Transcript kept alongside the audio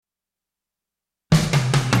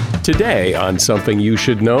Today on Something You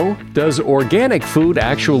Should Know, does organic food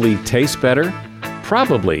actually taste better?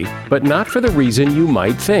 Probably, but not for the reason you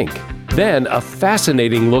might think. Then, a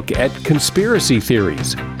fascinating look at conspiracy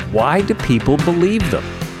theories. Why do people believe them?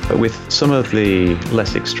 With some of the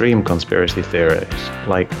less extreme conspiracy theories,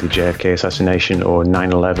 like the JFK assassination or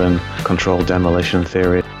 9/11 controlled demolition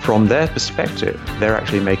theory, from their perspective, they're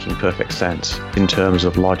actually making perfect sense in terms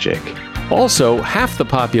of logic. Also, half the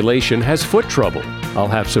population has foot trouble. I'll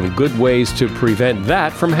have some good ways to prevent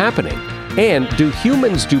that from happening. And do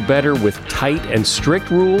humans do better with tight and strict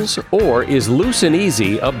rules, or is loose and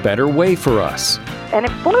easy a better way for us? And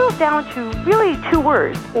it boils down to really two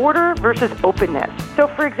words: order versus openness. So,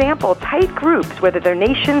 for example, tight groups, whether they're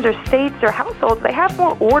nations or states or households, they have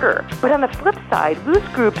more order. But on the flip side, loose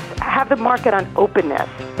groups have the market on openness.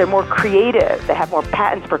 They're more creative. They have more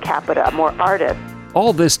patents per capita, more artists.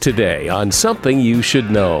 All this today on Something You Should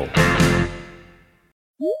Know.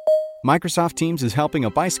 Microsoft Teams is helping a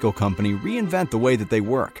bicycle company reinvent the way that they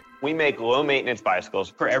work. We make low-maintenance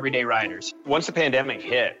bicycles for everyday riders. Once the pandemic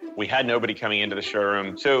hit, we had nobody coming into the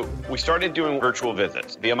showroom, so we started doing virtual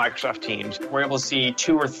visits via Microsoft Teams. We're able to see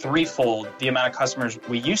 2 or 3-fold the amount of customers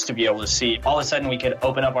we used to be able to see. All of a sudden, we could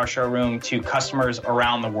open up our showroom to customers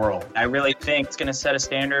around the world. I really think it's going to set a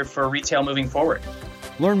standard for retail moving forward.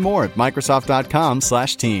 Learn more at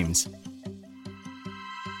Microsoft.com/Teams.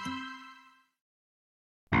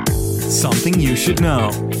 Something you should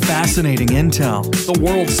know. Fascinating intel, the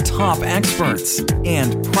world's top experts,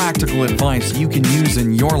 and practical advice you can use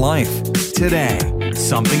in your life. Today,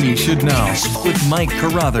 Something You Should Know with Mike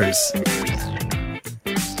Carruthers.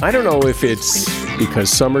 I don't know if it's because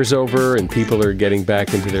summer's over and people are getting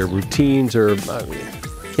back into their routines, or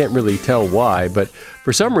can't really tell why, but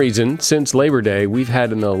for some reason, since Labor Day, we've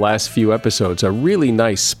had in the last few episodes a really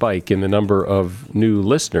nice spike in the number of new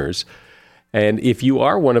listeners. And if you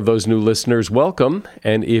are one of those new listeners, welcome.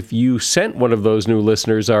 And if you sent one of those new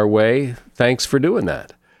listeners our way, thanks for doing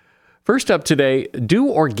that. First up today, do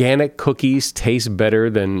organic cookies taste better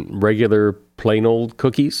than regular plain old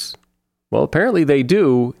cookies? Well, apparently they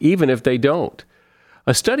do, even if they don't.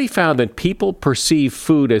 A study found that people perceive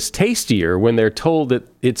food as tastier when they're told that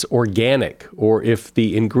it's organic or if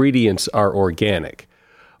the ingredients are organic.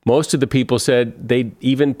 Most of the people said they'd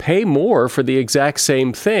even pay more for the exact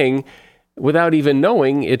same thing without even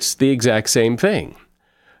knowing it's the exact same thing.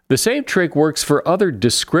 The same trick works for other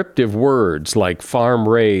descriptive words like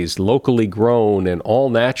farm-raised, locally grown, and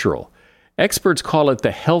all-natural. Experts call it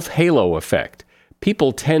the health halo effect.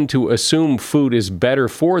 People tend to assume food is better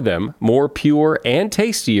for them, more pure and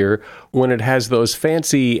tastier when it has those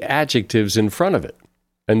fancy adjectives in front of it.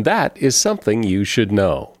 And that is something you should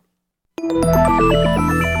know.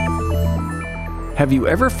 Have you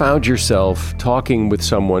ever found yourself talking with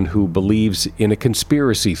someone who believes in a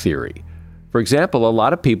conspiracy theory? For example, a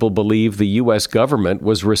lot of people believe the U.S. government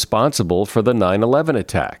was responsible for the 9/11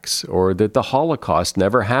 attacks, or that the Holocaust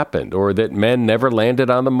never happened, or that men never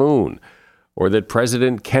landed on the moon, or that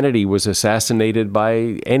President Kennedy was assassinated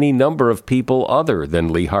by any number of people other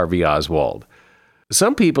than Lee Harvey Oswald.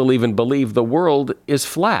 Some people even believe the world is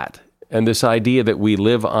flat, and this idea that we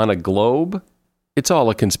live on a globe, it's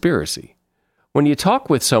all a conspiracy. When you talk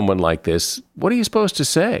with someone like this, what are you supposed to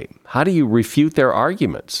say? How do you refute their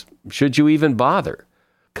arguments? Should you even bother?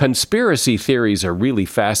 Conspiracy theories are really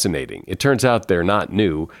fascinating. It turns out they're not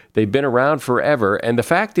new. They've been around forever, and the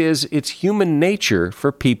fact is, it's human nature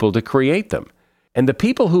for people to create them. And the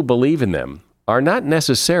people who believe in them are not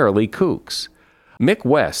necessarily kooks. Mick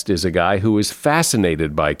West is a guy who is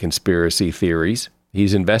fascinated by conspiracy theories.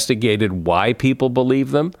 He's investigated why people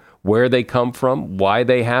believe them, where they come from, why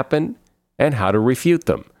they happen, and how to refute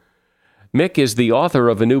them. Mick is the author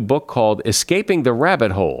of a new book called Escaping the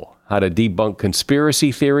Rabbit Hole: How to Debunk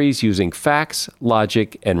Conspiracy Theories Using Facts,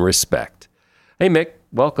 Logic, and Respect. Hey, Mick,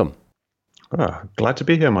 welcome. Glad to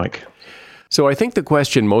be here, Mike. So I think the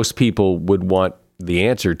question most people would want the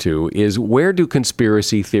answer to is, where do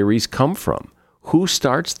conspiracy theories come from? Who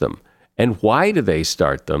starts them? And why do they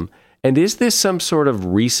start them? And is this some sort of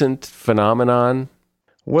recent phenomenon?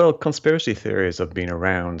 Well, conspiracy theories have been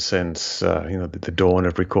around since the dawn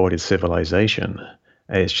of recorded civilization.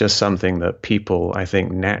 It's just something that people, I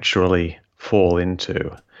think, naturally fall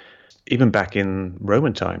into. Even back in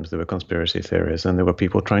Roman times, there were conspiracy theories, and there were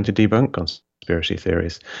people trying to debunk conspiracy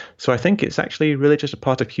theories. So I think it's actually really just a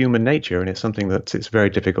part of human nature, and it's something that it's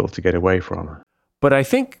very difficult to get away from. But I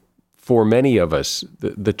think for many of us,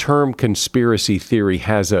 the term conspiracy theory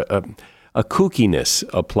has a kookiness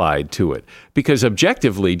applied to it. Because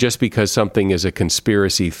objectively, just because something is a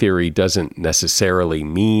conspiracy theory doesn't necessarily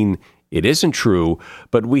mean it isn't true,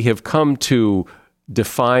 but we have come to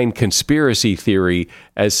define conspiracy theory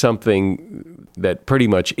as something that pretty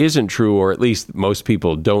much isn't true, or at least most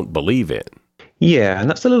people don't believe in. Yeah, and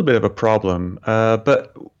that's a little bit of a problem.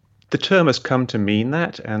 But the term has come to mean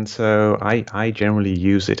that, and so I generally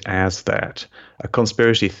use it as that. A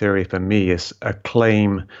conspiracy theory for me is a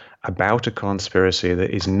claim about a conspiracy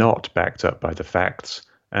that is not backed up by the facts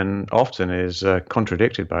and often is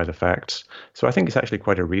contradicted by the facts. So I think it's actually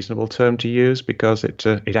quite a reasonable term to use because it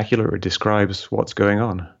accurately describes what's going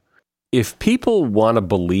on. If people want to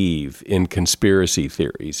believe in conspiracy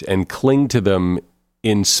theories and cling to them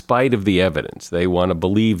in spite of the evidence, they want to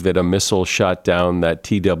believe that a missile shot down that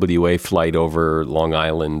TWA flight over Long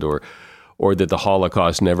Island or that the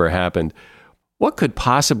Holocaust never happened, what could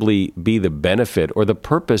possibly be the benefit or the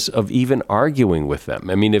purpose of even arguing with them?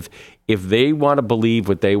 I mean, if they want to believe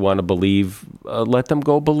what they want to believe, let them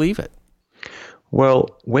go believe it. Well,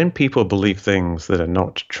 when people believe things that are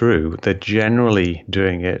not true, they're generally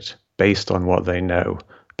doing it based on what they know,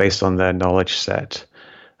 based on their knowledge set.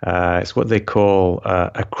 It's what they call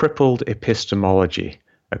a crippled epistemology,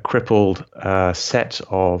 a crippled set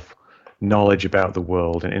of knowledge about the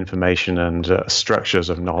world and information and structures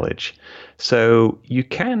of knowledge. So you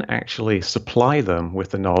can actually supply them with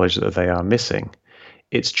the knowledge that they are missing.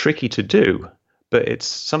 It's tricky to do, but it's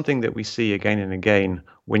something that we see again and again.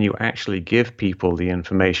 When you actually give people the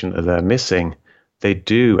information that they're missing, they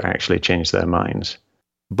do actually change their minds.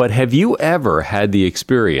 But have you ever had the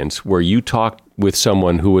experience where you talked with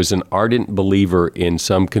someone who was an ardent believer in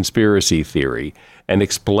some conspiracy theory and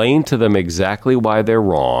explained to them exactly why they're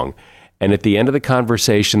wrong, and at the end of the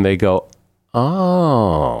conversation they go,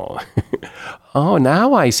 oh,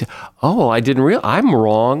 now I see. Oh, I didn't realize I'm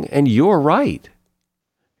wrong and you're right.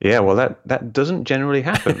 Yeah, well, that doesn't generally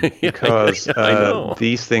happen because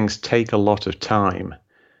these things take a lot of time.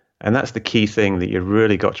 And that's the key thing that you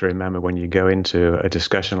really got to remember when you go into a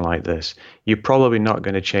discussion like this. You're probably not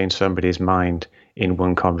going to change somebody's mind in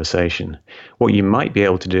one conversation. What you might be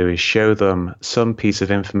able to do is show them some piece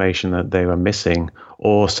of information that they were missing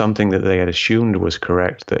or something that they had assumed was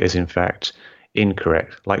correct that is in fact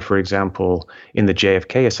incorrect. Like, for example, in the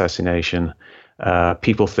JFK assassination,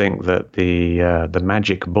 people think that the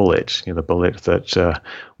magic bullet, the bullet that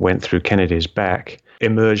went through Kennedy's back,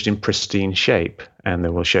 emerged in pristine shape, and they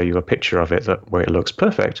will show you a picture of it where it looks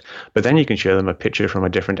perfect. But then you can show them a picture from a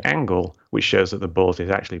different angle, which shows that the bullet is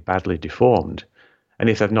actually badly deformed. And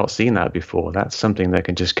if they've not seen that before, that's something that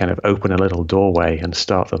can just kind of open a little doorway and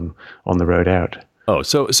start them on the road out. Oh,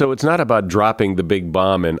 so it's not about dropping the big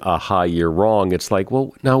bomb and, aha, you're wrong. It's like,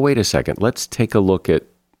 well, now wait a second. Let's take a look at,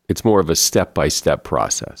 it's more of a step-by-step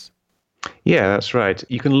process. Yeah, that's right.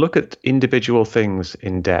 You can look at individual things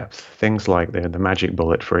in depth, things like the magic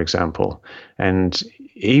bullet, for example. And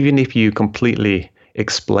even if you completely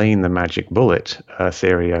explain the magic bullet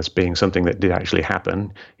theory as being something that did actually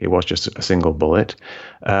happen, it was just a single bullet,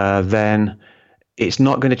 then it's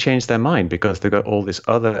not going to change their mind because they've got all this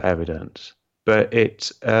other evidence. But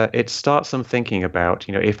it starts them thinking about,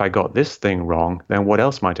 if I got this thing wrong, then what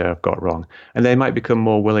else might I have got wrong? And they might become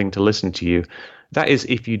more willing to listen to you. That is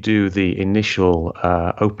if you do the initial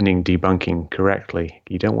opening debunking correctly.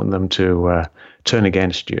 You don't want them to turn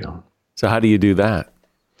against you. So how do you do that?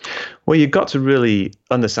 Well, you've got to really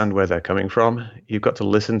understand where they're coming from. You've got to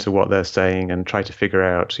listen to what they're saying and try to figure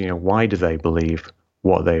out, why do they believe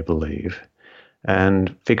what they believe,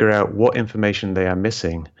 and figure out what information they are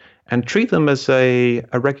missing, and treat them as a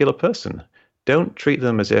regular person. Don't treat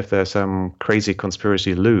them as if they're some crazy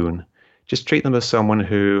conspiracy loon. Just treat them as someone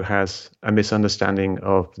who has a misunderstanding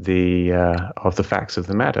of the facts of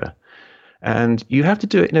the matter. And you have to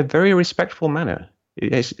do it in a very respectful manner.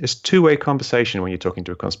 It's two-way conversation when you're talking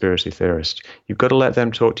to a conspiracy theorist. You've got to let them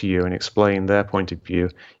talk to you and explain their point of view.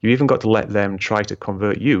 You've even got to let them try to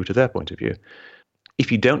convert you to their point of view.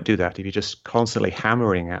 If you don't do that, if you're just constantly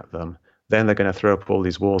hammering at them, then they're going to throw up all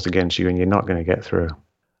these walls against you and you're not going to get through.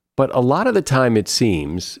 But a lot of the time it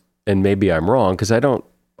seems, and maybe I'm wrong because I don't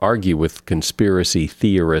argue with conspiracy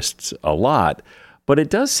theorists a lot, but it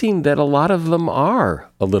does seem that a lot of them are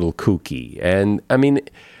a little kooky. And I mean,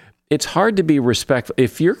 it's hard to be respectful.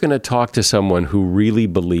 If you're going to talk to someone who really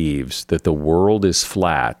believes that the world is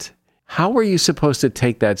flat, how are you supposed to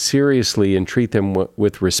take that seriously and treat them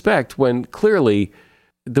with respect when clearly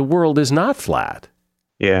the world is not flat?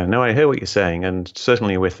 Yeah, no, I hear what you're saying. And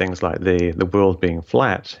certainly with things like the world being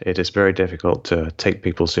flat, it is very difficult to take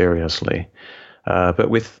people seriously. But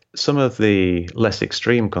with some of the less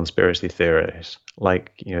extreme conspiracy theories,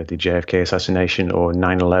 like the JFK assassination or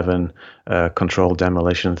 9/11 controlled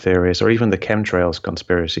demolition theories, or even the chemtrails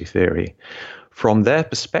conspiracy theory, from their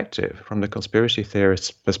perspective, from the conspiracy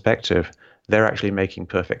theorist's perspective, they're actually making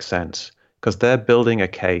perfect sense because they're building a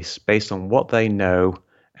case based on what they know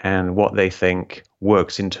and what they think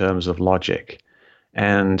works in terms of logic.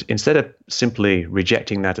 And instead of simply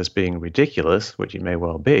rejecting that as being ridiculous, which it may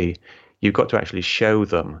well be, you've got to actually show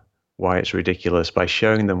them why it's ridiculous by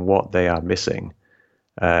showing them what they are missing.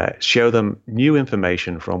 Show them new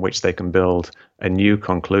information from which they can build a new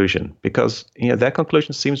conclusion, because their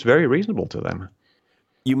conclusion seems very reasonable to them.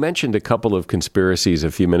 You mentioned a couple of conspiracies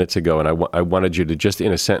a few minutes ago, and I wanted you to just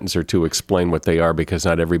in a sentence or two explain what they are, because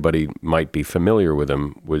not everybody might be familiar with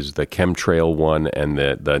them. Was the chemtrail one and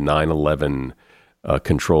the 9/11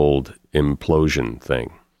 controlled implosion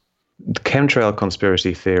thing? The chemtrail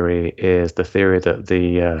conspiracy theory is the theory that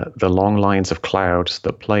the long lines of clouds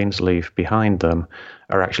that planes leave behind them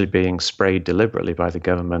are actually being sprayed deliberately by the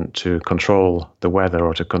government to control the weather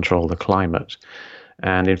or to control the climate.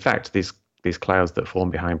 And in fact, these clouds that form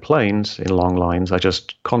behind planes in long lines are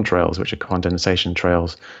just contrails, which are condensation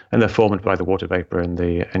trails, and they're formed by the water vapor in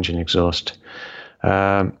the engine exhaust.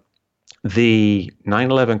 The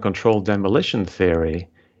 9/11 controlled demolition theory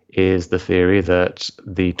is the theory that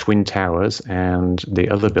the Twin Towers and the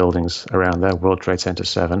other buildings around there, World Trade Center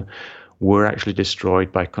 7, were actually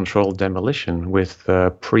destroyed by controlled demolition with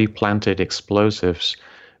pre-planted explosives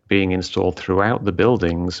being installed throughout the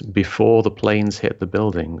buildings before the planes hit the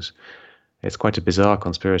buildings. It's quite a bizarre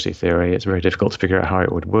conspiracy theory. It's very difficult to figure out how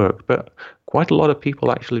it would work, but quite a lot of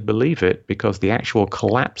people actually believe it because the actual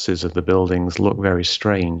collapses of the buildings look very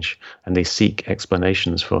strange and they seek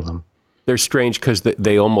explanations for them. They're strange because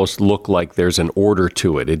they almost look like there's an order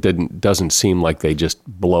to it. It doesn't seem like they just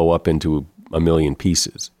blow up into a million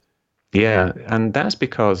pieces. Yeah, and that's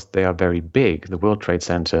because they are very big. The World Trade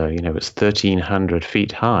Center, it's 1,300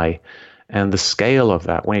 feet high, and the scale of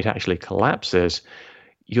that, when it actually collapses,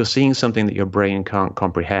 you're seeing something that your brain can't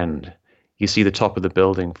comprehend. You see the top of the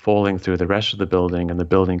building falling through the rest of the building and the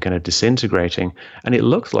building kind of disintegrating. And it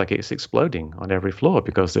looks like it's exploding on every floor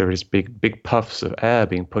because there is big puffs of air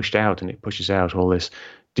being pushed out, and it pushes out all this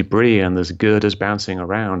debris, and there's girders bouncing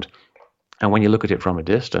around. And when you look at it from a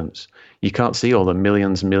distance, you can't see all the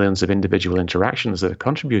millions and millions of individual interactions that are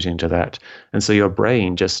contributing to that. And so your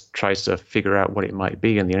brain just tries to figure out what it might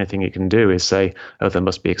be. And the only thing it can do is say, oh, there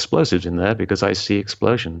must be explosives in there because I see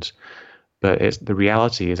explosions. But the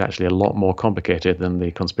reality is actually a lot more complicated than the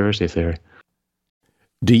conspiracy theory.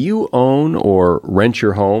 Do you own or rent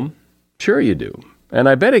your home? Sure you do. And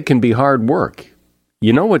I bet it can be hard work.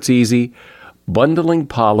 You know what's easy? Bundling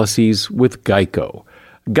policies with Geico.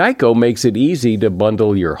 Geico makes it easy to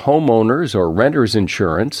bundle your homeowner's or renter's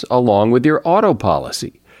insurance along with your auto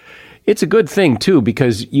policy. It's a good thing, too,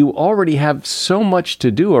 because you already have so much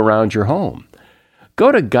to do around your home.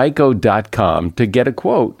 Go to geico.com to get a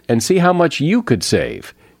quote and see how much you could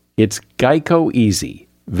save. It's Geico Easy.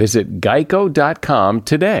 Visit geico.com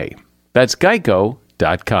today. That's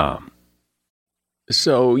geico.com.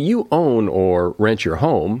 So you own or rent your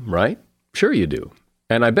home, right? Sure you do.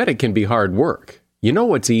 And I bet it can be hard work. You know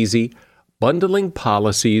what's easy? Bundling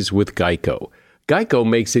policies with Geico. Geico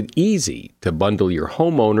makes it easy to bundle your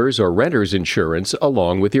homeowner's or renter's insurance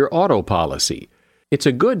along with your auto policy. It's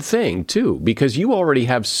a good thing, too, because you already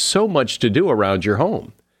have so much to do around your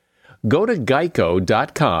home. Go to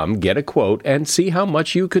geico.com, get a quote, and see how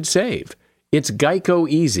much you could save. It's Geico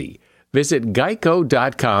Easy. Visit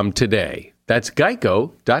geico.com today. That's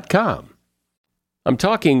geico.com. I'm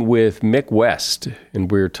talking with Mick West,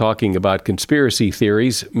 and we're talking about conspiracy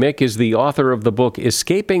theories. Mick is the author of the book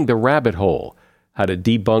Escaping the Rabbit Hole: How to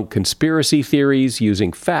Debunk Conspiracy Theories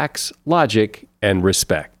Using Facts, Logic, and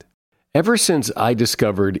Respect. Ever since I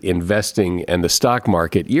discovered investing and the stock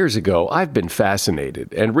market years ago, I've been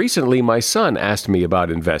fascinated. And recently, my son asked me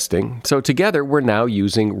about investing. So together, we're now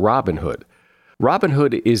using Robinhood.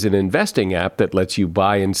 Robinhood is an investing app that lets you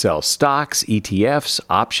buy and sell stocks, ETFs,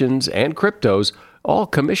 options, and cryptos, all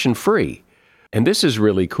commission-free. And this is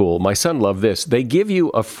really cool. My son loved this. They give you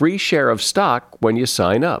a free share of stock when you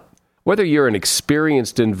sign up. Whether you're an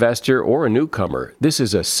experienced investor or a newcomer, this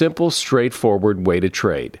is a simple, straightforward way to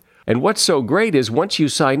trade. And what's so great is once you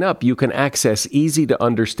sign up, you can access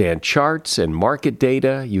easy-to-understand charts and market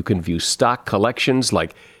data. You can view stock collections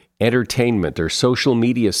like entertainment or social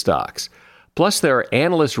media stocks. Plus, there are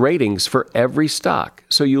analyst ratings for every stock,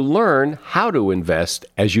 so you learn how to invest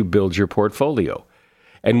as you build your portfolio.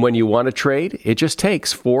 And when you want to trade, it just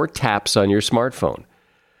takes 4 taps on your smartphone.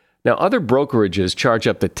 Now, other brokerages charge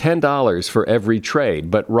up to $10 for every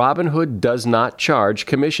trade, but Robinhood does not charge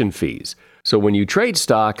commission fees. So when you trade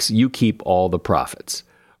stocks, you keep all the profits.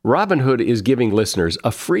 Robinhood is giving listeners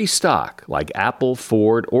a free stock like Apple,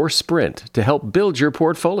 Ford, or Sprint to help build your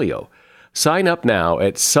portfolio. Sign up now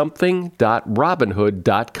at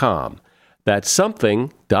something.robinhood.com. That's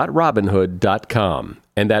something.robinhood.com.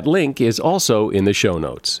 And that link is also in the show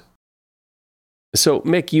notes. So,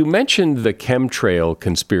 Mick, you mentioned the chemtrail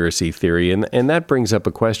conspiracy theory, and that brings up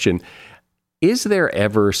a question. Is there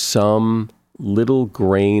ever some little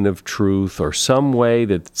grain of truth or some way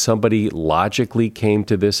that somebody logically came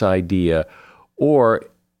to this idea? Or,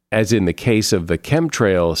 as in the case of the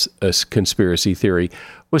chemtrails conspiracy theory,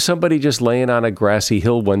 was somebody just laying on a grassy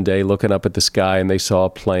hill one day looking up at the sky and they saw a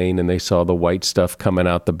plane and they saw the white stuff coming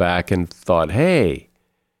out the back and thought, hey,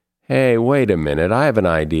 wait a minute, I have an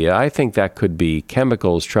idea. I think that could be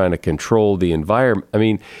chemicals trying to control the environment. I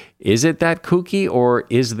mean, is it that kooky, or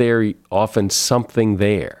is there often something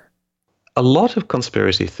there? A lot of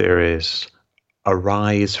conspiracy theories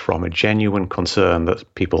arise from a genuine concern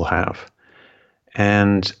that people have.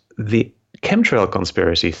 And the chemtrail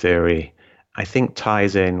conspiracy theory, I think,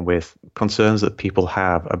 ties in with concerns that people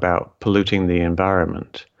have about polluting the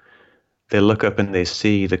environment. They look up and they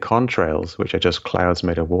see the contrails, which are just clouds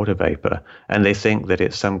made of water vapor, and they think that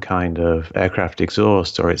it's some kind of aircraft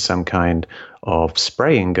exhaust or it's some kind of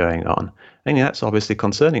spraying going on. And that's obviously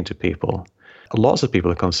concerning to people. Lots of people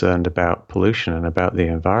are concerned about pollution and about the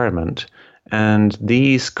environment. And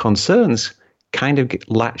these concerns kind of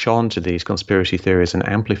latch on to these conspiracy theories and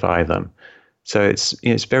amplify them. So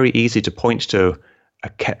it's very easy to point to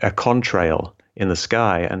a contrail in the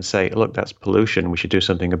sky and say, look, that's pollution, we should do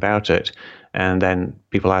something about it. And then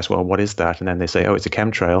people ask, well, what is that? And then they say, oh, it's a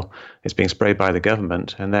chemtrail, it's being sprayed by the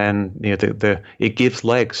government. And then it gives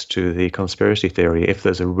legs to the conspiracy theory if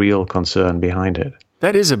there's a real concern behind it.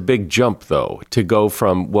 That is a big jump, though, to go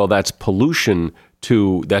from, well, that's pollution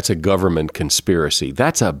to that's a government conspiracy.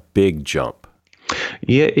 That's a big jump.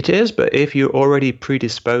 Yeah, it is. But if you're already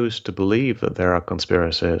predisposed to believe that there are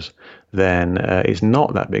conspiracies, then it's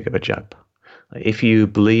not that big of a jump. If you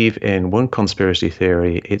believe in one conspiracy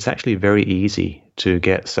theory, it's actually very easy to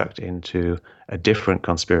get sucked into a different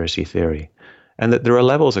conspiracy theory. And that there are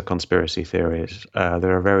levels of conspiracy theories.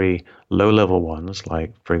 There are very low-level ones,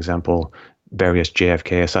 like, for example, various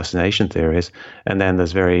JFK assassination theories, and then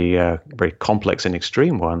there's very complex and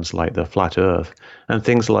extreme ones like the flat Earth, and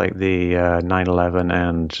things like the 9/11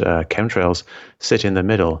 and chemtrails sit in the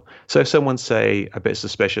middle. So if someone's, say, a bit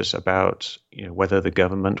suspicious about whether the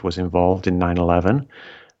government was involved in 9/11,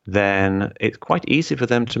 then it's quite easy for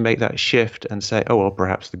them to make that shift and say, oh, well,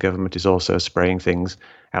 perhaps the government is also spraying things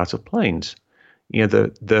out of planes.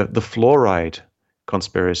 The fluoride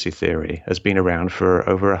conspiracy theory has been around for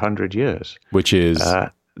over 100 years. Which is?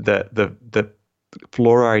 The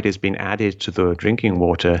fluoride has been added to the drinking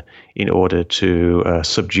water in order to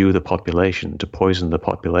subdue the population, to poison the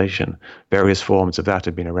population. Various forms of that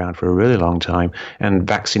have been around for a really long time, and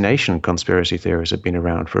vaccination conspiracy theories have been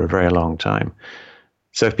around for a very long time.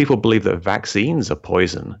 So if people believe that vaccines are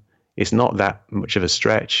poison, it's not that much of a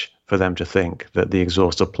stretch for them to think that the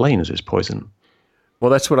exhaust of planes is poison. Well,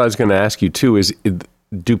 that's what I was going to ask you, too, is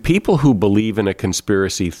do people who believe in a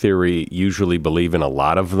conspiracy theory usually believe in a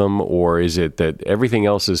lot of them, or is it that everything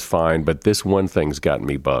else is fine, but this one thing's gotten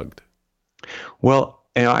me bugged? Well,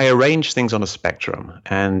 I arrange things on a spectrum,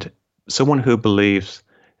 and someone who believes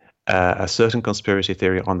a certain conspiracy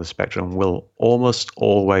theory on the spectrum will almost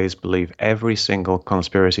always believe every single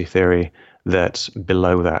conspiracy theory that's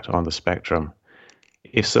below that on the spectrum.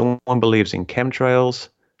 If someone believes in chemtrails,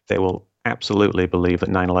 they will absolutely believe that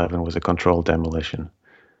 9/11 was a controlled demolition.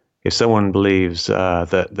 If someone believes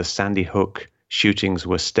that the Sandy Hook shootings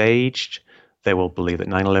were staged, they will believe that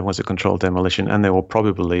 9/11 was a controlled demolition, and they will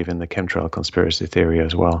probably believe in the chemtrail conspiracy theory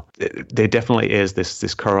as well. There definitely is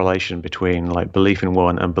this correlation between like belief in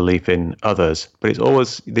one and belief in others, but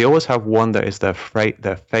they always have one that is their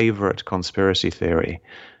favorite conspiracy theory,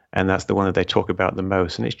 and that's the one that they talk about the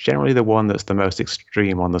most, and it's generally the one that's the most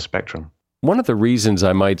extreme on the spectrum. One of the reasons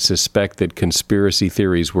I might suspect that conspiracy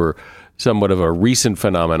theories were somewhat of a recent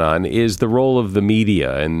phenomenon is the role of the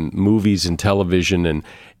media and movies and television.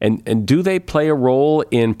 And do they play a role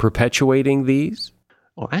in perpetuating these?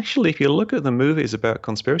 Well, actually, if you look at the movies about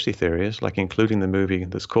conspiracy theories, like including the movie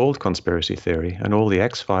that's called Conspiracy Theory and all the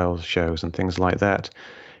X-Files shows and things like that,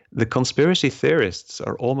 the conspiracy theorists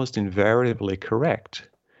are almost invariably correct.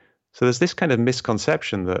 So there's this kind of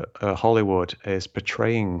misconception that Hollywood is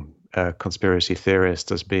portraying conspiracy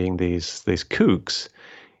theorists as being these kooks.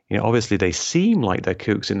 Obviously they seem like they're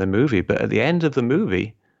kooks in the movie, but at the end of the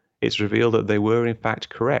movie, it's revealed that they were in fact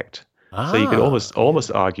correct. So you could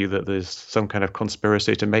almost argue that there's some kind of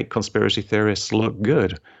conspiracy to make conspiracy theorists look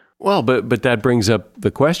good. Well, but that brings up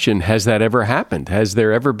the question: has that ever happened? Has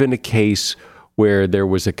there ever been a case where there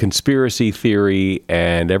was a conspiracy theory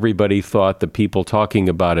and everybody thought the people talking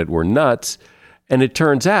about it were nuts, and it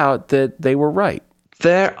turns out that they were right.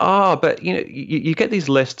 There are, but you get these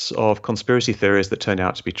lists of conspiracy theories that turn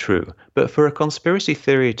out to be true. But for a conspiracy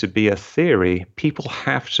theory to be a theory, people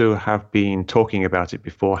have to have been talking about it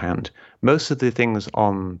beforehand. Most of the things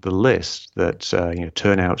on the list that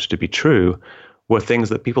turn out to be true were things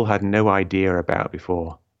that people had no idea about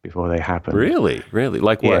before they happened. Really?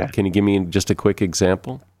 Like what? Yeah. Can you give me just a quick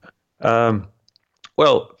example?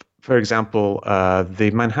 Well, for example, the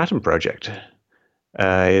Manhattan Project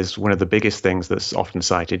is one of the biggest things that's often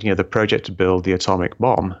cited. The project to build the atomic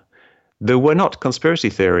bomb. There were not conspiracy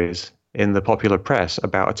theories in the popular press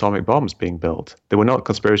about atomic bombs being built. There were not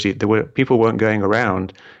conspiracy. People weren't going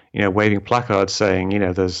around, waving placards saying,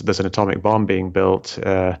 there's an atomic bomb being built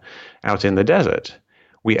out in the desert.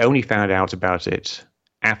 We only found out about it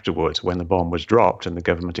afterwards when the bomb was dropped and the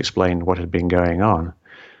government explained what had been going on.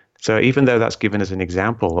 So even though that's given as an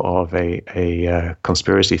example of a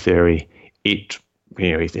conspiracy theory, it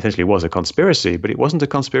essentially was a conspiracy, but it wasn't a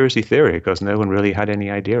conspiracy theory because no one really had any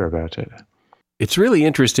idea about it. It's really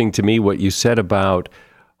interesting to me what you said about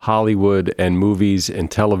Hollywood and movies and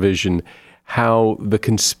television, how the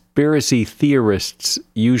conspiracy theorists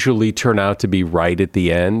usually turn out to be right at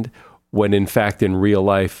the end, when in fact in real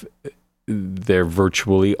life they're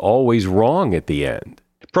virtually always wrong at the end.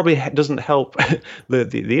 Probably doesn't help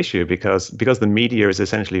the issue because the media is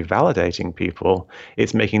essentially validating people.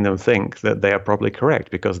 It's making them think that they are probably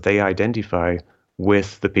correct because they identify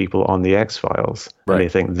with the people on the X-Files. Right. And they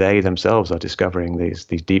think they themselves are discovering these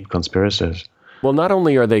deep conspiracies. Well, not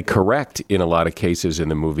only are they correct in a lot of cases in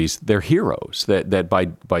the movies, they're heroes that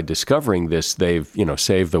by discovering this, they've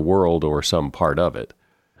saved the world or some part of it.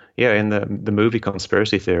 Yeah, in the movie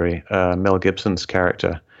Conspiracy Theory, Mel Gibson's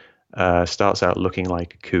character starts out looking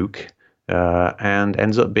like a kook and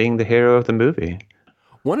ends up being the hero of the movie.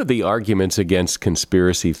 One of the arguments against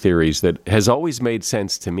conspiracy theories that has always made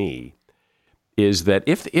sense to me is that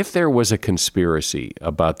if there was a conspiracy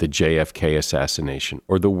about the JFK assassination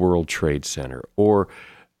or the World Trade Center or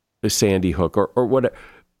the Sandy Hook or whatever,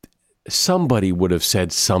 somebody would have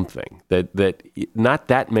said something that not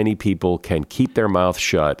that many people can keep their mouth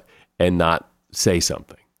shut and not say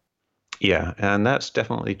something. Yeah, and that's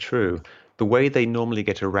definitely true. The way they normally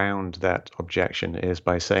get around that objection is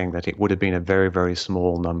by saying that it would have been a very, very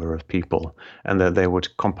small number of people and that they would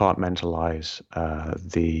compartmentalize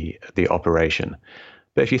the operation.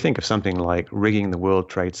 But if you think of something like rigging the World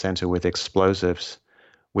Trade Center with explosives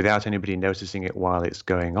without anybody noticing it while it's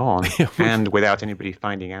going on and without anybody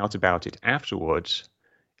finding out about it afterwards,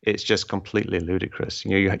 it's just completely ludicrous.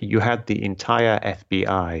 You had the entire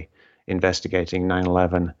FBI investigating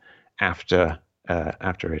 9/11 after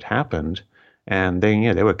it happened, and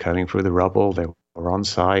they were combing through the rubble. They were on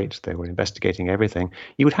site. They were investigating everything.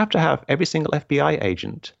 You would have to have every single FBI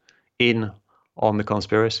agent in on the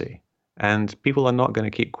conspiracy, and people are not going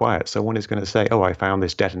to keep quiet. Someone is going to say, "Oh, I found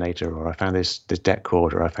this detonator," or "I found this det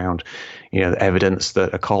cord," or "I found, evidence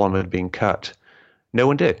that a column had been cut." No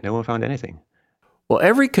one did. No one found anything. Well,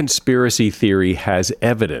 every conspiracy theory has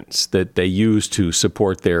evidence that they use to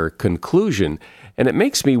support their conclusion. And it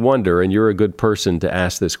makes me wonder, and you're a good person to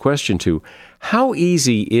ask this question to, how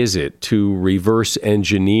easy is it to reverse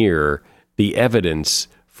engineer the evidence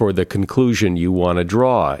for the conclusion you want to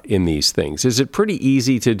draw in these things? Is it pretty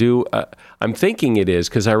easy to do? I'm thinking it is,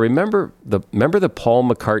 because I remember the Paul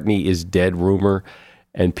McCartney is dead rumor,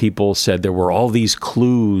 and people said there were all these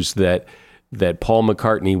clues that Paul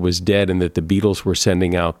McCartney was dead and that the Beatles were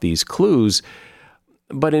sending out these clues.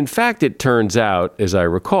 But in fact, it turns out, as I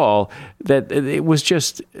recall, that it was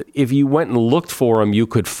just, if you went and looked for them, you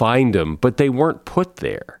could find them, but they weren't put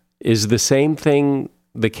there. Is the same thing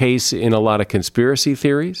the case in a lot of conspiracy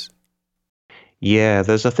theories? Yeah,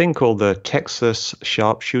 there's a thing called the Texas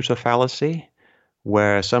sharpshooter fallacy,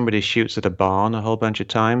 where somebody shoots at a barn a whole bunch of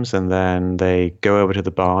times, and then they go over to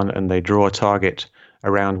the barn and they draw a target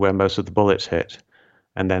around where most of the bullets hit.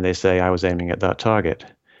 And then they say, "I was aiming at that target."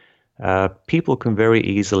 People can very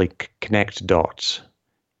easily connect dots.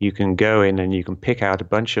 You can go in and you can pick out a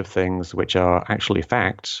bunch of things which are actually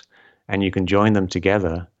facts, and you can join them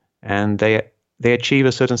together, and they achieve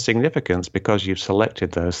a certain significance because you've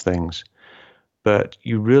selected those things. But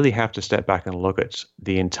you really have to step back and look at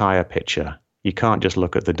the entire picture. You can't just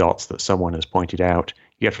look at the dots that someone has pointed out.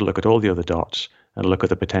 You have to look at all the other dots and look at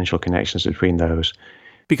the potential connections between those.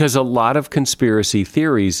 Because a lot of conspiracy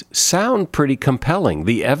theories sound pretty compelling.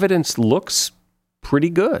 The evidence looks pretty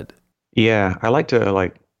good. Yeah, I like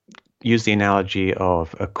to use the analogy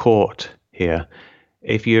of a court here.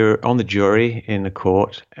 If you're on the jury in a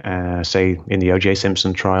court, say in the O.J.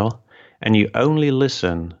 Simpson trial, and you only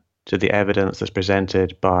listen to the evidence that's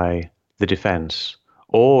presented by the defense,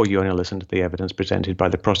 or you only listen to the evidence presented by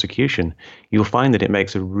the prosecution, you'll find that it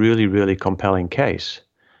makes a really, really compelling case.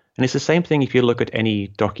 And it's the same thing if you look at any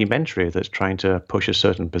documentary that's trying to push a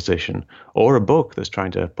certain position, or a book that's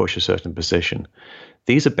trying to push a certain position.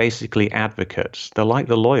 These are basically advocates. They're like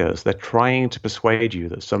the lawyers. They're trying to persuade you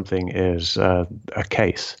that something is a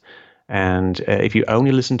case. And if you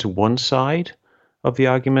only listen to one side of the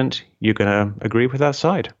argument, you're going to agree with that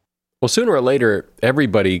side. Well, sooner or later,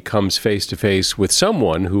 everybody comes face to face with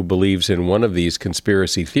someone who believes in one of these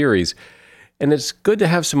conspiracy theories. And it's good to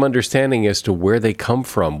have some understanding as to where they come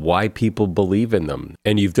from, why people believe in them.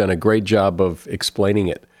 And you've done a great job of explaining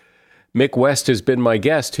it. Mick West has been my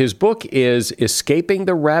guest. His book is Escaping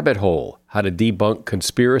the Rabbit Hole: How to Debunk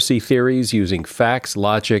Conspiracy Theories Using Facts,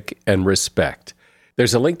 Logic, and Respect.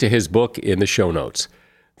 There's a link to his book in the show notes.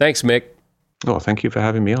 Thanks, Mick. Oh, thank you for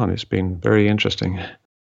having me on. It's been very interesting.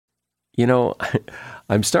 You know,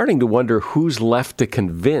 I'm starting to wonder who's left to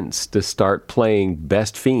convince to start playing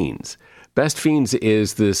Best Fiends. Best Fiends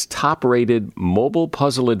is this top-rated mobile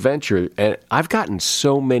puzzle adventure, and I've gotten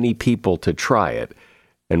so many people to try it.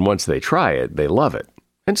 And once they try it, they love it.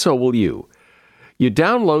 And so will you. You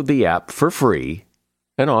download the app for free,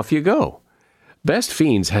 and off you go. Best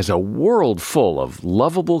Fiends has a world full of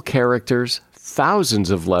lovable characters,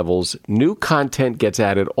 thousands of levels, new content gets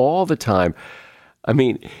added all the time. I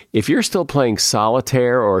mean, if you're still playing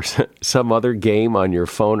solitaire or some other game on your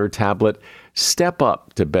phone or tablet, step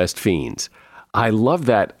up to Best Fiends. I love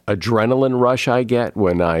that adrenaline rush I get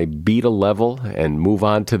when I beat a level and move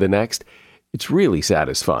on to the next. It's really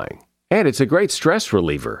satisfying. And it's a great stress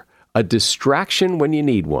reliever, a distraction when you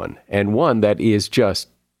need one, and one that is just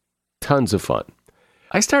tons of fun.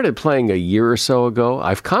 I started playing a year or so ago.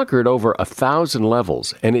 I've conquered over 1,000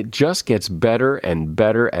 levels, and it just gets better and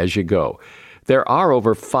better as you go. There are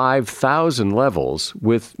over 5,000 levels,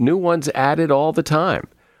 with new ones added all the time.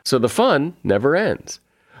 So the fun never ends.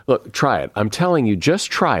 Look, try it. I'm telling you,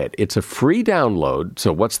 just try it. It's a free download,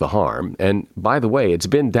 so what's the harm? And by the way, it's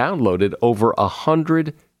been downloaded over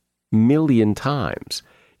 100 million times.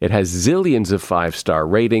 It has zillions of 5-star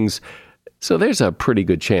ratings, so there's a pretty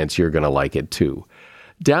good chance you're going to like it too.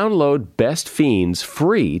 Download Best Fiends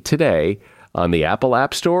free today on the Apple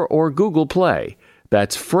App Store or Google Play.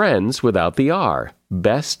 That's friends without the R.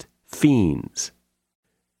 Best Fiends.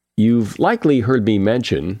 You've likely heard me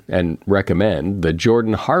mention and recommend the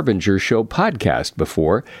Jordan Harbinger Show podcast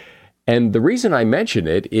before, and the reason I mention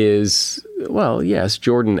it is, well, yes,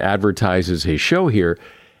 Jordan advertises his show here,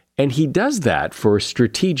 and he does that for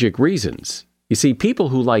strategic reasons. You see, people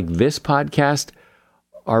who like this podcast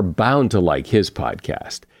are bound to like his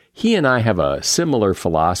podcast. He and I have a similar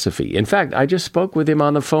philosophy. In fact, I just spoke with him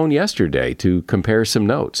on the phone yesterday to compare some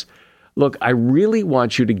notes. Look, I really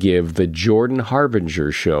want you to give the Jordan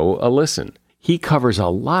Harbinger Show a listen. He covers a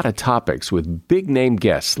lot of topics with big-name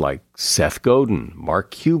guests like Seth Godin,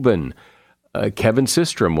 Mark Cuban, Kevin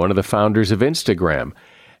Systrom, one of the founders of Instagram.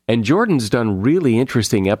 And Jordan's done really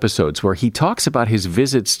interesting episodes where he talks about his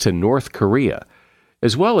visits to North Korea,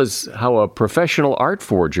 as well as how a professional art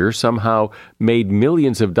forger somehow made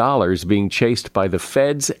millions of dollars being chased by the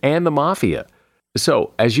feds and the mafia.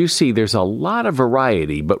 So, as you see, there's a lot of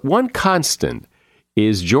variety, but one constant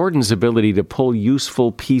is Jordan's ability to pull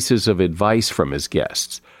useful pieces of advice from his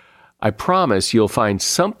guests. I promise you'll find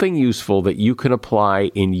something useful that you can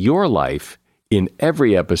apply in your life in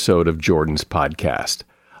every episode of Jordan's podcast.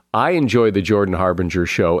 I enjoy the Jordan Harbinger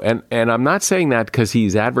Show, and I'm not saying that because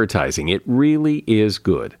he's advertising. It really is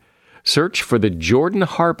good. Search for the Jordan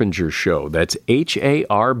Harbinger Show. That's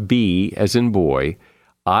H-A-R-B as in boy,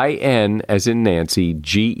 I-N as in Nancy,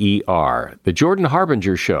 G-E-R. The Jordan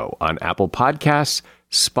Harbinger Show on Apple Podcasts,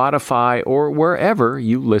 Spotify, or wherever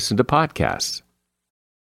you listen to podcasts.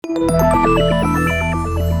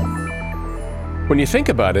 When you think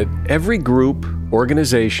about it, every group,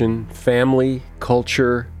 organization, family,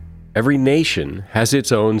 culture, every nation has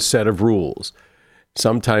its own set of rules.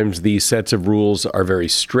 Sometimes these sets of rules are very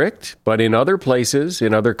strict, but in other places,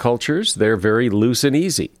 in other cultures, they're very loose and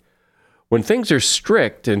easy. When things are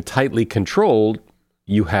strict and tightly controlled,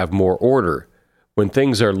 you have more order. When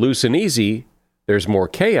things are loose and easy, there's more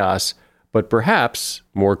chaos, but perhaps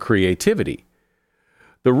more creativity.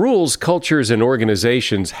 The rules cultures and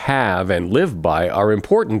organizations have and live by are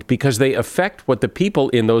important because they affect what the people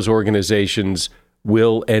in those organizations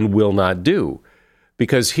will and will not do.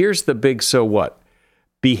 Because here's the big so what.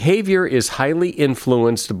 Behavior is highly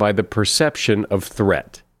influenced by the perception of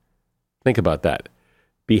threat. Think about that.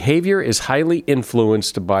 behavior is highly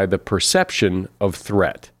influenced by the perception of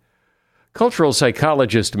threat. Cultural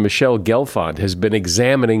psychologist Michelle Gelfand has been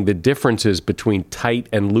examining the differences between tight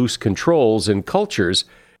and loose controls in cultures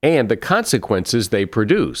and the consequences they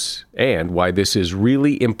produce, and why this is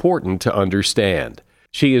really important to understand.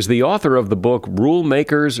 She is the author of the book Rule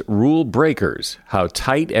Makers, Rule Breakers: How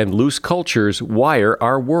Tight and Loose Cultures Wire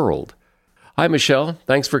Our World. Hi, Michelle.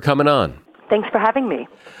 Thanks for coming on. Thanks for having me.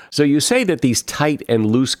 So you say that these tight and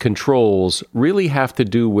loose controls really have to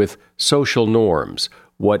do with social norms,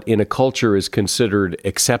 what in a culture is considered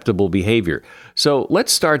acceptable behavior. So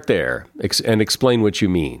let's start there and explain what you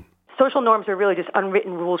mean. Social norms are really just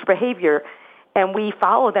unwritten rules of behavior, and we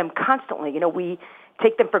follow them constantly. We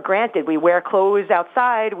take them for granted. We wear clothes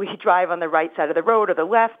outside. We drive on the right side of the road or the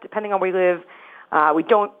left, depending on where we live. We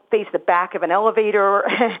don't face the back of an elevator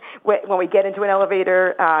when we get into an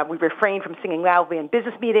elevator. We refrain from singing loudly in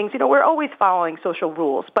business meetings. We're always following social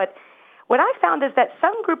rules. But what I found is that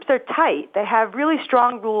some groups are tight. They have really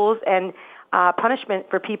strong rules and punishment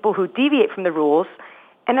for people who deviate from the rules.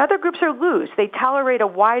 And other groups are loose. They tolerate a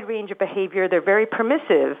wide range of behavior. They're very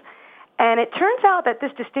permissive. And it turns out that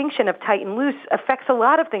this distinction of tight and loose affects a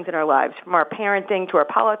lot of things in our lives, from our parenting to our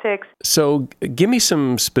politics. So give me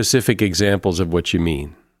some specific examples of what you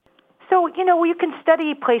mean. So, you can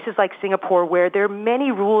study places like Singapore where there are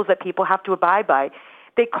many rules that people have to abide by.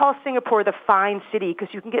 They call Singapore the fine city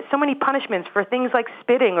because you can get so many punishments for things like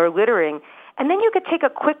spitting or littering. And then you could take a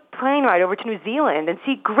quick plane ride over to New Zealand and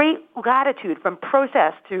see great latitude from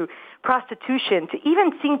process to prostitution to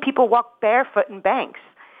even seeing people walk barefoot in banks.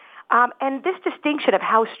 And this distinction of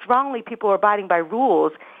how strongly people are abiding by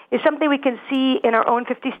rules is something we can see in our own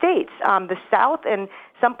 50 states. The South and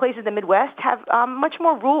some places in the Midwest have much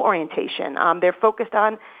more rule orientation. They're focused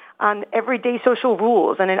on everyday social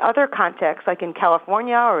rules. And in other contexts, like in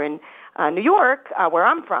California or in New York, where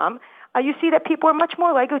I'm from, you see that people are much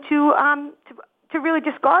more likely to really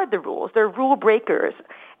discard the rules. They're rule breakers,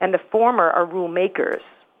 and the former are rule makers.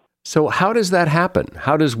 So how does that happen?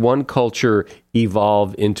 How does one culture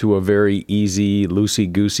evolve into a very easy,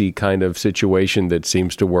 loosey-goosey kind of situation that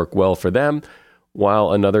seems to work well for them,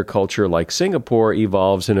 while another culture like Singapore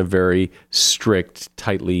evolves in a very strict,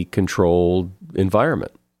 tightly controlled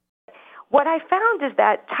environment? What I found is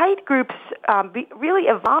that tight groups really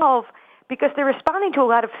evolve because they're responding to a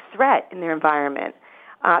lot of threat in their environment.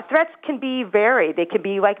 Threats can be varied. They can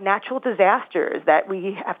be like natural disasters that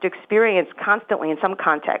we have to experience constantly in some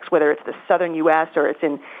contexts, whether it's the southern U.S. or it's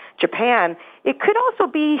in Japan. It could also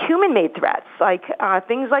be human-made threats, like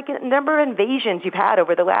things like a number of invasions you've had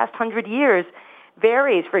over the last 100 years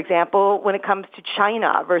varies, for example, when it comes to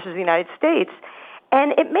China versus the United States.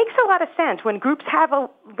 And it makes a lot of sense. When groups have a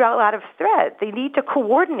lot of threat, they need to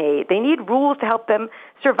coordinate. They need rules to help them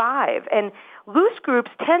survive. And loose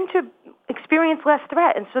groups tend to experience less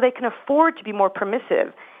threat, and so they can afford to be more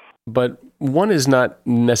permissive. But one is not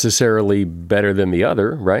necessarily better than the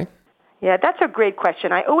other, right? Yeah, that's a great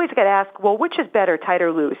question. I always get asked, well, which is better, tight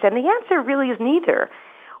or loose? And the answer really is neither.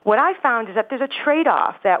 What I found is that there's a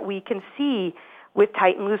trade-off that we can see with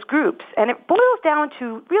tight and loose groups, and it boils down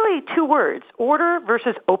to really two words: order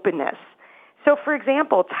versus openness. So, for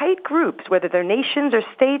example, tight groups, whether they're nations or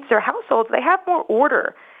states or households, they have more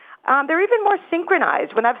order. They're even more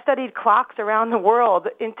synchronized. When I've studied clocks around the world,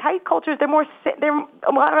 in tight cultures, they're more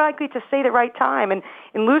likely to say the right time. And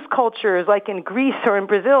in loose cultures, like in Greece or in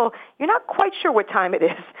Brazil, you're not quite sure what time it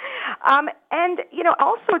is.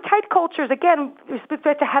 Also tight cultures, again, with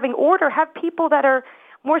respect to having order, have people that are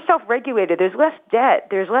more self-regulated. There's less debt.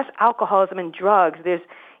 There's less alcoholism and drugs. There's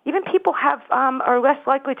even people are less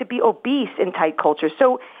likely to be obese in tight cultures.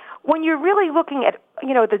 So when you're really looking at,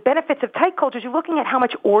 the benefits of tight cultures, you're looking at how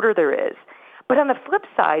much order there is. But on the flip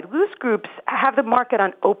side, loose groups have the market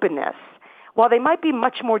on openness. While they might be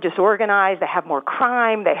much more disorganized, they have more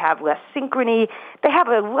crime, they have less synchrony, they have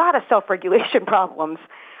a lot of self-regulation problems,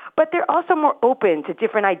 but they're also more open to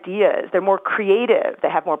different ideas. They're more creative. They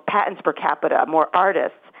have more patents per capita, more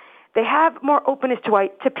artists. They have more openness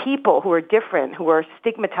to people who are different, who are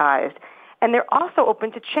stigmatized. And they're also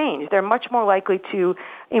open to change. They're much more likely to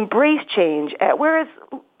embrace change, whereas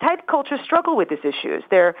tight cultures struggle with these issues.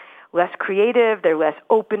 They're less creative, they're less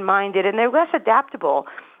open-minded, and they're less adaptable.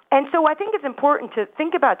 And so I think it's important to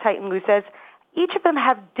think about tight and loose as each of them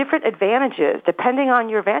have different advantages depending on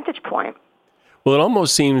your vantage point. Well, it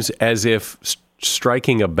almost seems as if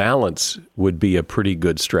striking a balance would be a pretty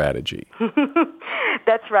good strategy.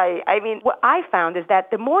 That's right. I mean, what I found is that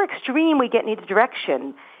the more extreme we get in each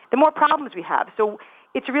direction, the more problems we have. So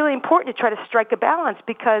it's really important to try to strike a balance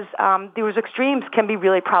because those extremes can be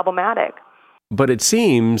really problematic. But it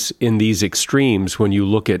seems in these extremes, when you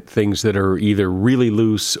look at things that are either really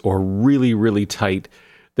loose or really, really tight,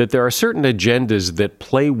 that there are certain agendas that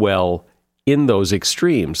play well in those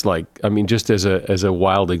extremes. Like, I mean, just as a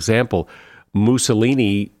wild example,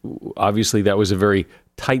 Mussolini, obviously that was a very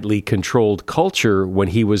tightly controlled culture when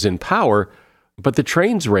he was in power, but the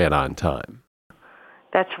trains ran on time.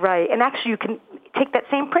 That's right. And actually, you can take that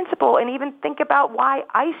same principle and even think about why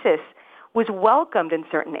ISIS was welcomed in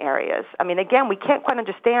certain areas. I mean, again, we can't quite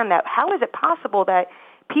understand that. How is it possible that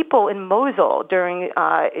people in Mosul during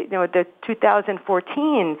the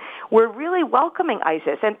 2014 were really welcoming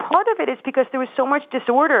ISIS? And part of it is because there was so much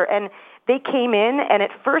disorder, and they came in, and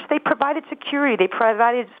at first they provided security, they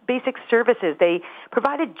provided basic services, they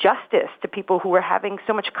provided justice to people who were having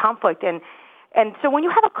so much conflict. And so when you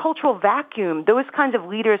have a cultural vacuum, those kinds of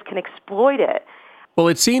leaders can exploit it. Well,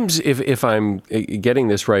 it seems, if I'm getting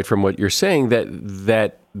this right from what you're saying,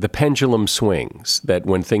 that the pendulum swings, that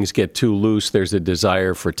when things get too loose, there's a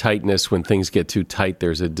desire for tightness. When things get too tight,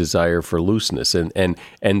 there's a desire for looseness.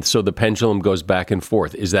 And so the pendulum goes back and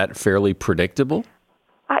forth. Is that fairly predictable?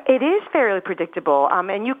 It is fairly predictable.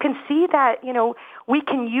 And you can see that, we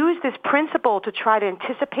can use this principle to try to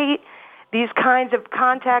anticipate these kinds of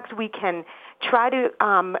contacts. We can try to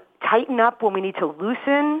tighten up when we need to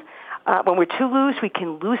loosen. When we're too loose, we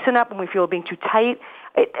can loosen up when we feel being too tight.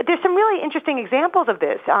 There's some really interesting examples of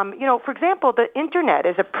this. For example, the internet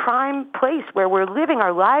is a prime place where we're living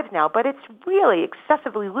our lives now, but it's really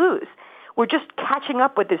excessively loose. We're just catching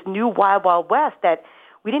up with this new wild, wild west that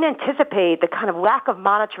we didn't anticipate. The kind of lack of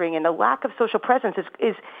monitoring and the lack of social presence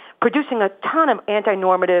is producing a ton of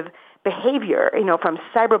anti-normative behavior, from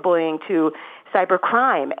cyberbullying to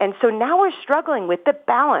cybercrime. And so now we're struggling with the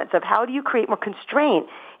balance of how do you create more constraint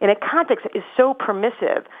in a context that is so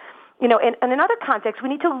permissive. And in another context, we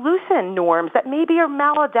need to loosen norms that maybe are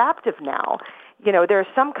maladaptive now. There are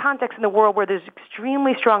some contexts in the world where there's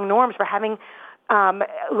extremely strong norms for having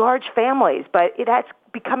large families, but that's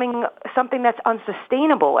becoming something that's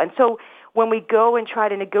unsustainable. And so when we go and try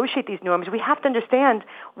to negotiate these norms, we have to understand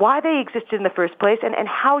why they existed in the first place and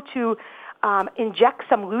how to inject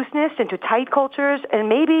some looseness into tight cultures and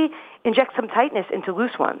maybe inject some tightness into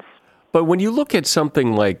loose ones. But when you look at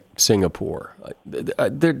something like Singapore,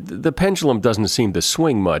 the pendulum doesn't seem to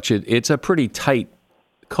swing much. It's a pretty tight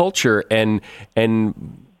culture, and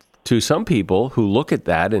to some people who look at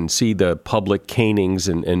that and see the public canings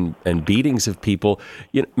and beatings of people,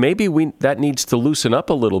 maybe that needs to loosen up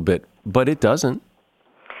a little bit, but it doesn't.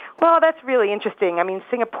 Well, that's really interesting. I mean,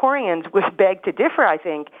 Singaporeans would beg to differ, I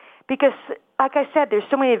think, because, like I said, there's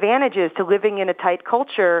so many advantages to living in a tight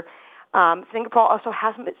culture. Singapore also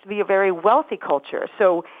happens to be a very wealthy culture,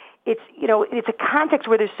 so it's a context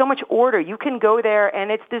where there's so much order. You can go there,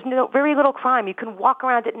 and there's very little crime. You can walk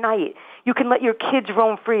around at night. You can let your kids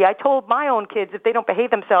roam free. I told my own kids if they don't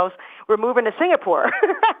behave themselves, we're moving to Singapore.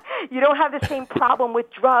 You don't have the same problem with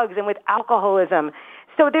drugs and with alcoholism.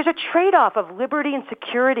 So there's a trade-off of liberty and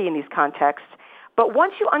security in these contexts. But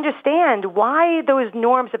once you understand why those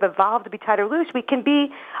norms have evolved to be tight or loose, we can be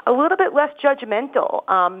a little bit less judgmental.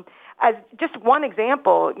 As just one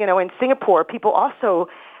example, in Singapore, people also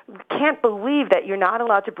can't believe that you're not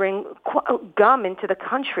allowed to bring gum into the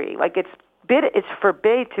country. Like it's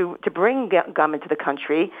forbid to bring gum into the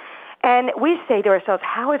country. And we say to ourselves,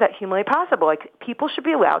 how is that humanly possible? Like, people should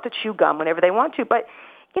be allowed to chew gum whenever they want to. But,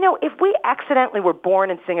 if we accidentally were born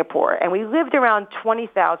in Singapore and we lived around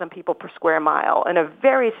 20,000 people per square mile in a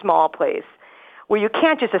very small place, where you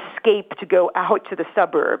can't just escape to go out to the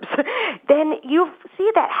suburbs, then you see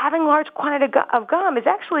that having large quantity of gum is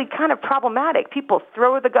actually kind of problematic. People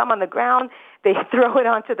throw the gum on the ground, they throw it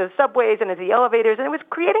onto the subways and into the elevators, and it was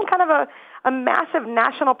creating kind of a massive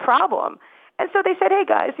national problem. And so they said, hey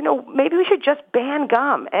guys, maybe we should just ban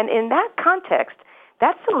gum. And in that context,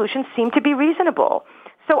 that solution seemed to be reasonable.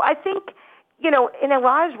 So I think, in a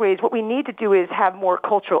lot of ways, what we need to do is have more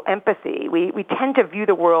cultural empathy. We tend to view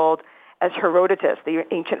the world, as Herodotus, the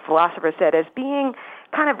ancient philosopher, said, as being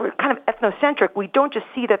kind of ethnocentric. We don't just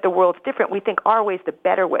see that the world's different. We think our way is the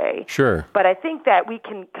better way. Sure. But I think that we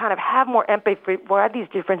can kind of have more empathy for why these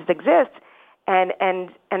differences exist and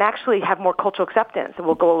actually have more cultural acceptance, and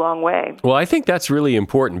we'll go a long way. Well, I think that's really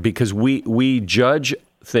important because we judge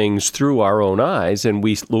things through our own eyes, and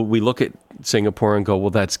we look at Singapore and go,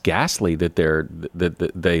 well, that's ghastly that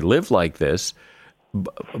they live like this.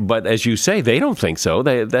 But as you say, they don't think so.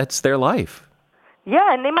 That's their life.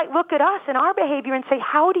 Yeah, and they might look at us and our behavior and say,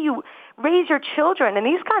 how do you raise your children in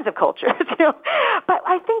these kinds of cultures? But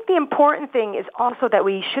I think the important thing is also that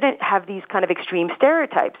we shouldn't have these kind of extreme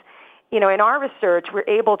stereotypes. in our research, we're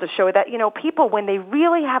able to show that, people, when they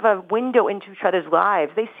really have a window into each other's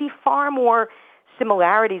lives, they see far more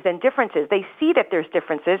similarities than differences. They see that there's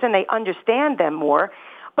differences and they understand them more.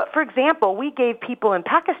 But, for example, we gave people in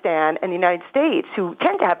Pakistan and the United States who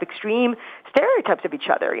tend to have extreme stereotypes of each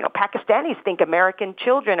other. Pakistanis think American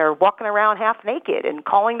children are walking around half naked and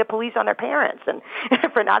calling the police on their parents and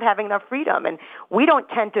for not having enough freedom. And we don't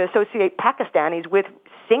tend to associate Pakistanis with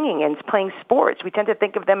singing and playing sports. We tend to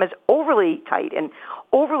think of them as overly tight and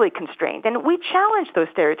overly constrained. And we challenged those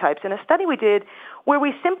stereotypes in a study we did where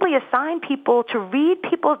we simply assigned people to read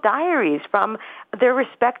people's diaries from their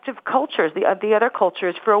respective cultures, the other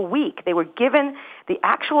cultures, for a week. They were given the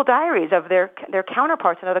actual diaries of their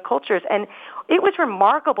counterparts in other cultures. And it was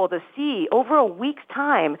remarkable to see over a week's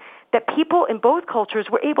time that people in both cultures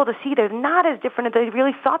were able to see they're not as different as they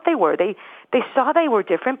really thought they were. They saw they were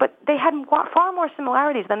different, but they had far more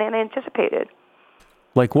similarities than they anticipated.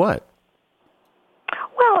 Like what?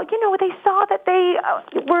 Well, they saw that they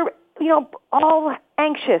were, all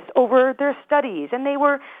anxious over their studies, and they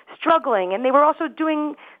were struggling, and they were also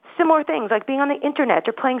doing similar things like being on the internet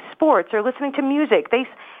or playing sports or listening to music. They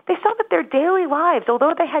saw that their daily lives,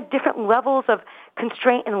 although they had different levels of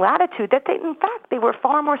constraint and latitude, that they were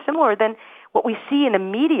far more similar than what we see in the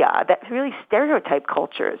media that really stereotype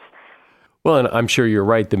cultures. Well, and I'm sure you're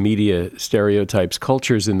right, the media stereotypes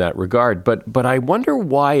cultures in that regard, but I wonder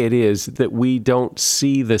why it is that we don't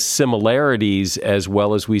see the similarities as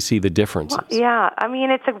well as we see the differences. Well, yeah,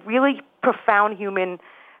 it's a really profound human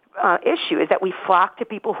issue, is that we flock to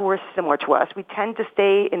people who are similar to us. We tend to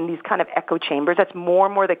stay in these kind of echo chambers. That's more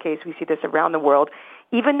and more the case. We see this around the world.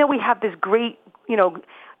 Even though we have this great,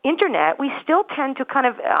 internet, we still tend to kind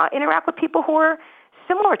of interact with people who are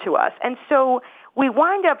similar to us. And so we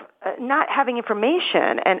wind up not having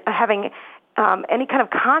information and having any kind of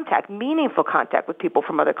contact, meaningful contact with people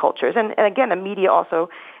from other cultures. And again, the media also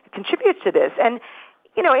contributes to this. And,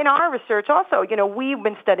 in our research also, we've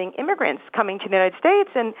been studying immigrants coming to the United States,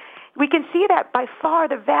 and we can see that by far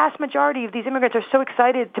the vast majority of these immigrants are so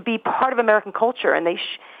excited to be part of American culture, and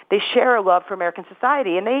they share a love for American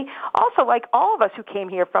society. And they also, like all of us who came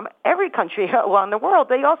here from every country around the world,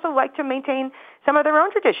 they also like to maintain some of their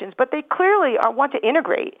own traditions, but they clearly want to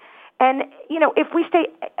integrate. And, if we stay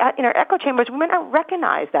in our echo chambers, we might not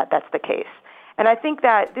recognize that that's the case. And I think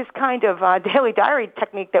that this kind of daily diary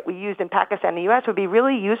technique that we used in Pakistan and the U.S. would be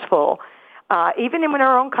really useful, even in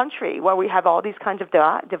our own country, where we have all these kinds of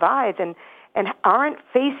divides and aren't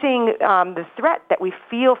facing the threat that we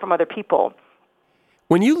feel from other people.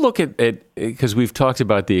 When you look at because we've talked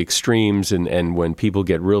about the extremes and when people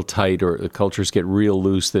get real tight or the cultures get real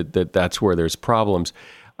loose, that's where there's problems.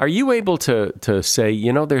 Are you able to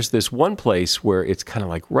say, there's this one place where it's kind of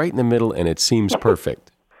like right in the middle and it seems perfect?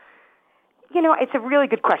 It's a really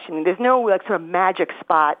good question. There's no sort of magic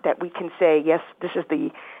spot that we can say, yes, this is the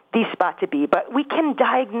spot to be. But we can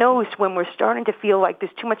diagnose when we're starting to feel like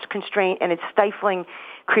there's too much constraint and it's stifling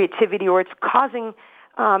creativity or it's causing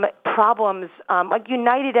problems. Like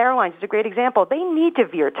United Airlines is a great example. They need to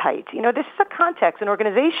veer tight. This is a context, an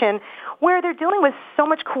organization where they're dealing with so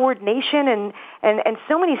much coordination and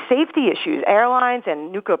so many safety issues. Airlines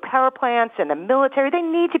and nuclear power plants and the military, they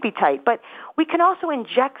need to be tight. But we can also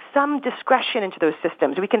inject some discretion into those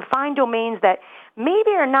systems. We can find domains that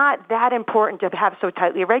maybe are not that important to have so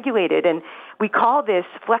tightly regulated. And we call this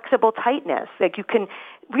flexible tightness. Like you can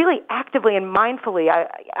really actively and mindfully,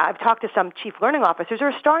 I've talked to some chief learning officers who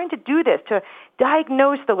are starting to do this, to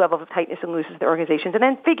diagnose the level of tightness and looseness of their organizations and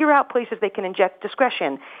then figure out places they can inject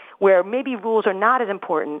discretion where maybe rules are not as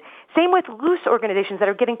important. Same with loose organizations that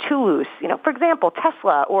are getting too loose. For example,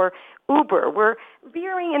 Tesla or Uber, we're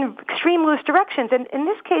veering in extreme loose directions. And in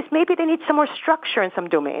this case, maybe they need some more structure in some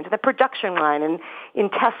domains, the production line in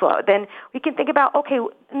Tesla. Then we can think about, okay,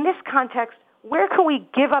 in this context, where can we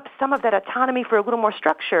give up some of that autonomy for a little more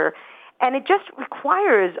structure? And it just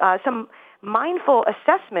requires some mindful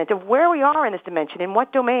assessment of where we are in this dimension, in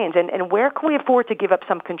what domains, and where can we afford to give up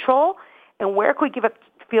some control, and where can we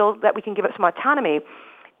feel that we can give up some autonomy.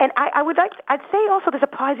 And I'd say also this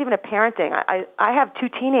applies even to parenting. I have 2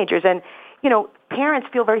 teenagers, and parents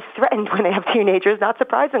feel very threatened when they have teenagers. Not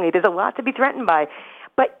surprisingly, there's a lot to be threatened by.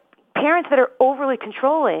 But parents that are overly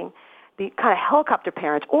controlling, the kind of helicopter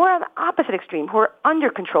parents, or on the opposite extreme, who are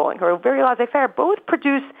under-controlling, who are very laissez-faire, both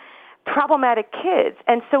produce problematic kids.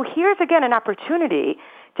 And so here's, again, an opportunity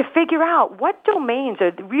to figure out what domains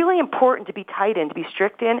are really important to be tight in, to be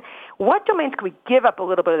strict in. What domains can we give up a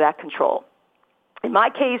little bit of that control? In my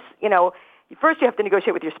case, first you have to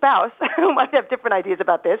negotiate with your spouse, who might have different ideas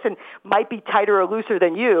about this and might be tighter or looser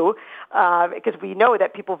than you, because we know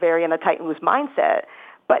that people vary in a tight and loose mindset.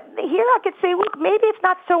 But here I could say, look, maybe it's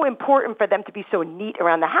not so important for them to be so neat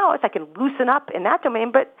around the house. I can loosen up in that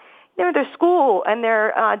domain, but their school and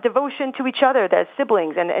their devotion to each other, their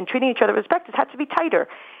siblings, and treating each other with respect has to be tighter.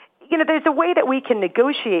 There's a way that we can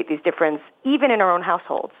negotiate these differences even in our own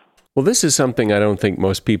households. Well, this is something I don't think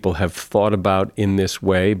most people have thought about in this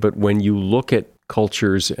way, but when you look at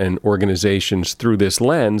cultures and organizations through this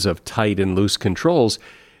lens of tight and loose controls,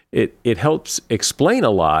 it helps explain a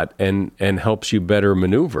lot and helps you better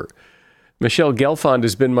maneuver. Michelle Gelfand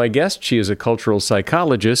has been my guest. She is a cultural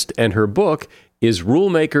psychologist, and her book is Rule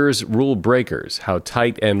Makers, Rule Breakers: How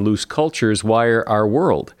Tight and Loose Cultures Wire Our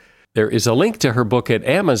World. There is a link to her book at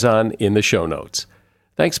Amazon in the show notes.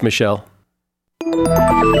 Thanks, Michelle.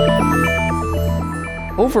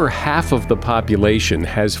 Over half of the population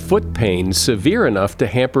has foot pain severe enough to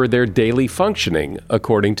hamper their daily functioning,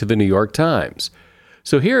 according to the New York Times.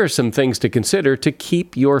 So here are some things to consider to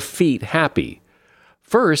keep your feet happy.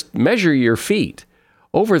 First, measure your feet.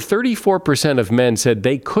 Over 34% of men said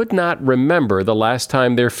they could not remember the last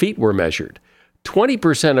time their feet were measured.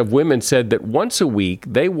 20% of women said that once a week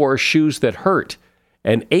they wore shoes that hurt,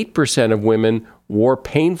 and 8% of women wore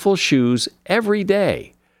painful shoes every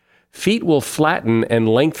day. Feet will flatten and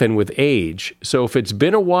lengthen with age, so if it's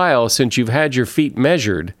been a while since you've had your feet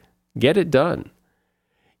measured, get it done.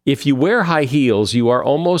 If you wear high heels, you are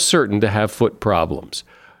almost certain to have foot problems.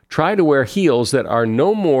 Try to wear heels that are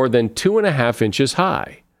no more than 2.5 inches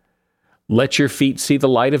high. Let your feet see the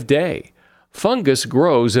light of day. Fungus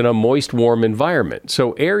grows in a moist, warm environment,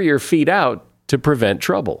 so air your feet out to prevent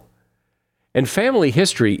trouble. And family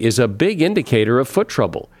history is a big indicator of foot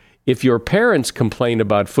trouble. If your parents complain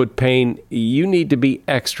about foot pain, you need to be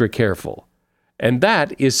extra careful. And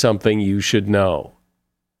that is something you should know.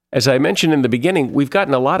 As I mentioned in the beginning, we've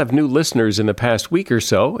gotten a lot of new listeners in the past week or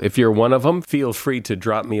so. If you're one of them, feel free to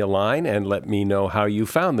drop me a line and let me know how you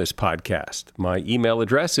found this podcast. My email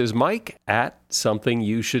address is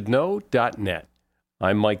mike@somethingyoushouldknow.net.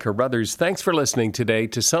 I'm Mike Carruthers. Thanks for listening today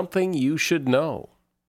to Something You Should Know.